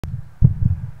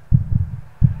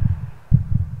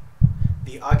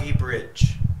The Agi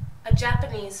Bridge. A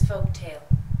Japanese folk tale.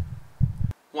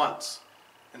 Once,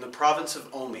 in the province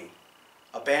of Omi,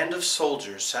 a band of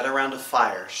soldiers sat around a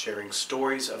fire sharing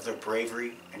stories of their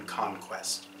bravery and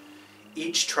conquest.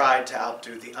 Each tried to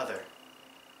outdo the other.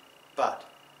 But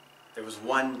there was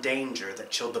one danger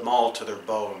that chilled them all to their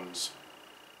bones.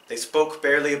 They spoke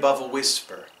barely above a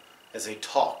whisper as they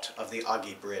talked of the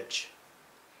Agi Bridge.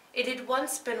 It had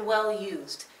once been well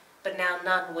used, but now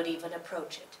none would even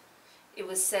approach it. It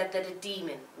was said that a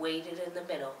demon waited in the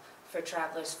middle for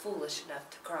travelers foolish enough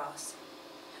to cross.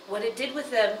 What it did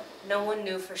with them, no one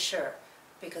knew for sure,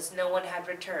 because no one had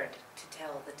returned to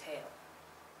tell the tale.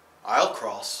 "I'll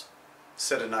cross,"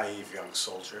 said a naive young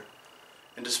soldier,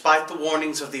 and despite the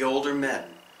warnings of the older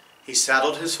men, he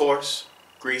saddled his horse,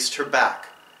 greased her back,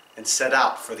 and set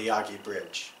out for the Agi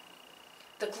Bridge.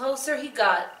 The closer he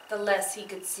got, the less he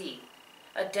could see.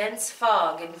 A dense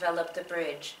fog enveloped the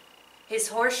bridge. His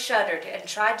horse shuddered and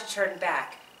tried to turn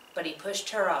back, but he pushed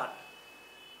her on.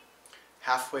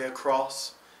 Halfway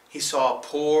across, he saw a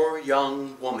poor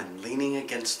young woman leaning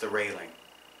against the railing.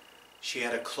 She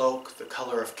had a cloak the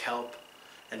color of kelp,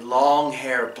 and long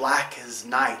hair black as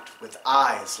night with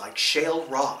eyes like shale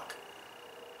rock.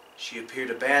 She appeared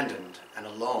abandoned and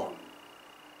alone.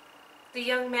 The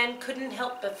young man couldn't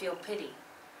help but feel pity,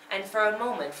 and for a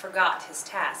moment forgot his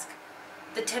task.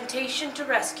 The temptation to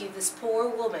rescue this poor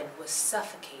woman was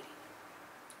suffocating.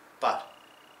 But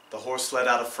the horse let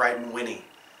out a frightened whinny,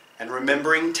 and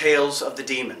remembering tales of the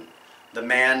demon, the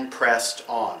man pressed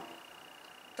on.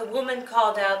 The woman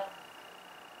called out,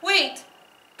 "Wait,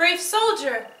 brave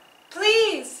soldier,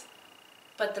 please!"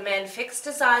 But the man fixed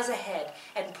his eyes ahead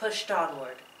and pushed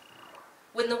onward.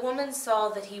 When the woman saw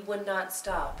that he would not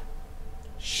stop,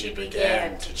 she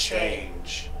began to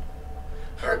change.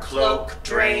 Her cloak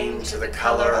drained to the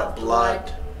color of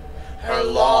blood, her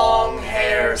long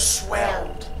hair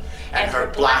swelled, and her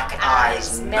black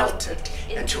eyes melted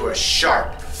into a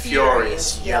sharp,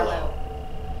 furious yellow.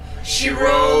 She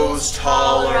rose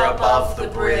taller above the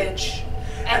bridge,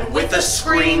 and with a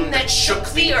scream that shook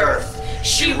the earth,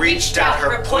 she reached out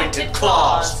her pointed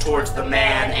claws towards the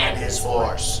man and his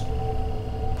horse.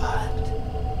 But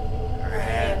her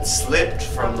hand slipped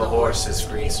from the horse's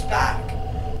greased back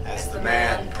as the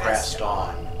man pressed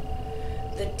on.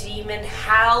 The demon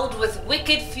howled with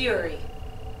wicked fury,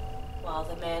 while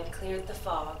the man cleared the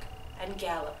fog and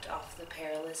galloped off the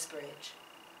perilous bridge.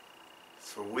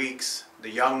 For weeks, the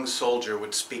young soldier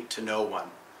would speak to no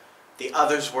one. The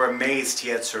others were amazed he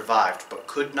had survived, but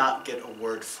could not get a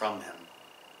word from him.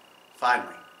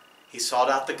 Finally, he sought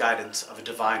out the guidance of a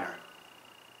diviner.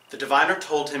 The diviner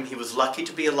told him he was lucky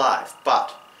to be alive,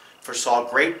 but foresaw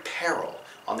great peril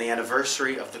on the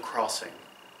anniversary of the crossing.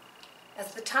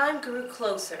 As the time grew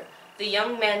closer, the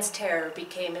young man's terror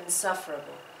became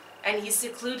insufferable, and he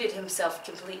secluded himself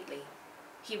completely.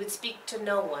 He would speak to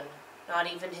no one, not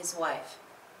even his wife.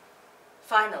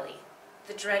 Finally,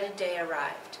 the dreaded day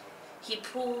arrived. He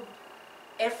pulled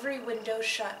every window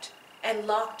shut and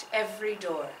locked every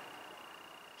door.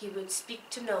 He would speak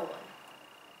to no one.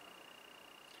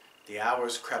 The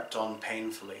hours crept on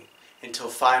painfully, until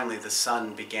finally the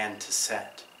sun began to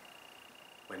set,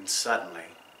 when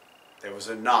suddenly there was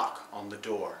a knock on the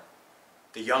door.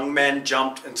 The young man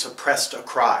jumped and suppressed a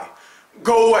cry.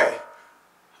 "Go away!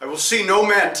 I will see no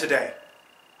man today."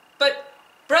 "But,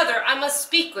 brother, I must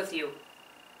speak with you."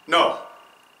 "No.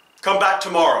 Come back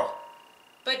tomorrow."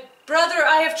 "But, brother,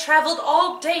 I have traveled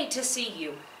all day to see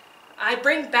you. I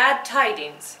bring bad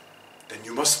tidings." "Then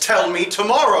you must tell me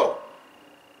tomorrow."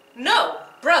 "No,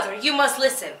 brother, you must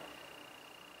listen.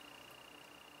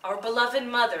 Our beloved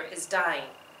mother is dying.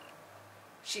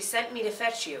 She sent me to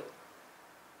fetch you."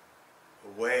 A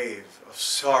wave of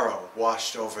sorrow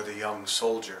washed over the young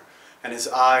soldier, and his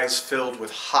eyes filled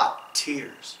with hot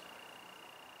tears.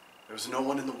 There was no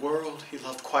one in the world he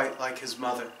loved quite like his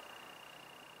mother.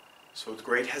 So with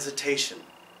great hesitation,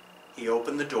 he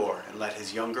opened the door and let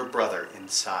his younger brother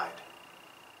inside.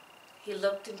 He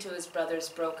looked into his brother's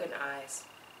broken eyes.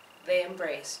 They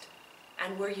embraced,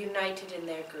 and were united in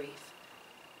their grief.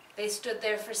 They stood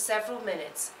there for several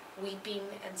minutes,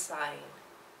 weeping and sighing.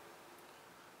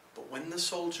 But when the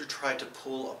soldier tried to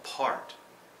pull apart,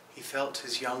 he felt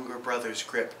his younger brother's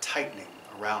grip tightening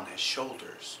around his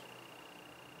shoulders.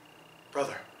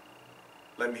 "Brother,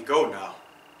 let me go now."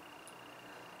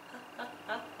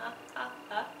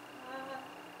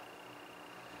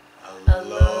 A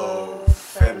low,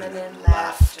 feminine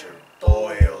laughter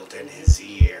boiled in his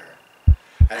ear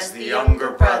as the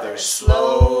younger brother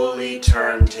slowly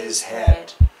turned his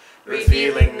head,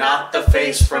 revealing not the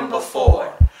face from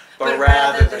before, but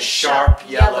rather the sharp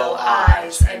yellow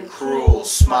eyes and cruel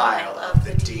smile of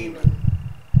the demon.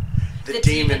 The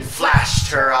demon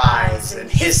flashed her eyes and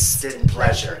hissed in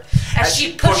pleasure as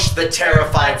she pushed the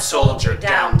terrified soldier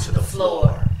down to the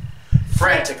floor.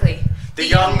 Frantically, the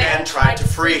young man tried to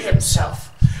free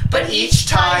himself, but each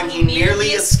time he nearly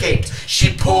escaped,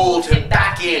 she pulled him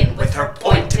back in with her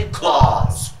pointed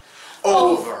claws.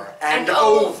 Over and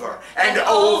over and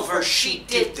over she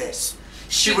did this.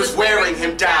 She was wearing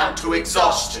him down to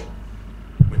exhaustion,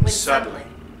 when suddenly,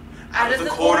 out of the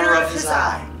corner of his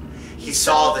eye, he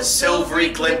saw the silvery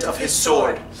glint of his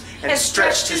sword and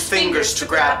stretched his fingers to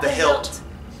grab the hilt.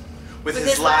 With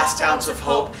his last ounce of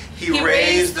hope, he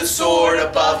raised the sword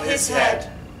above his head.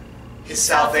 His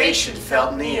salvation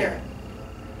felt near.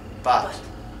 But,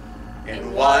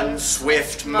 in one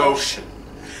swift motion,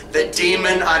 the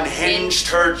demon unhinged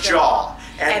her jaw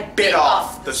and bit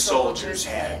off the soldier's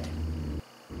head.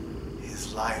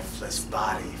 His lifeless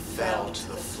body fell to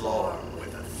the floor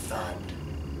with a thud.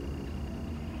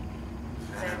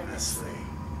 Venomously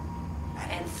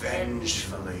and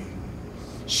vengefully,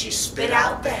 she spit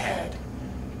out the head,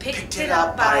 picked it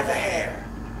up by the hair,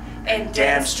 and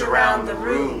danced around the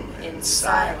room in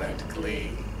silent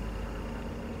glee.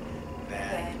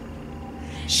 Then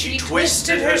she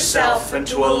twisted herself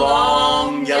into a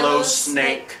long yellow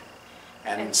snake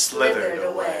and slithered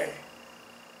away.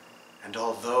 And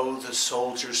although the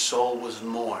soldier's soul was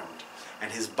mourned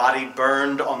and his body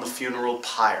burned on the funeral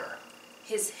pyre,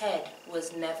 his head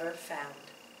was never found.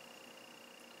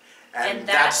 And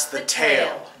that's the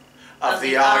tale of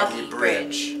the Agi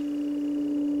Bridge.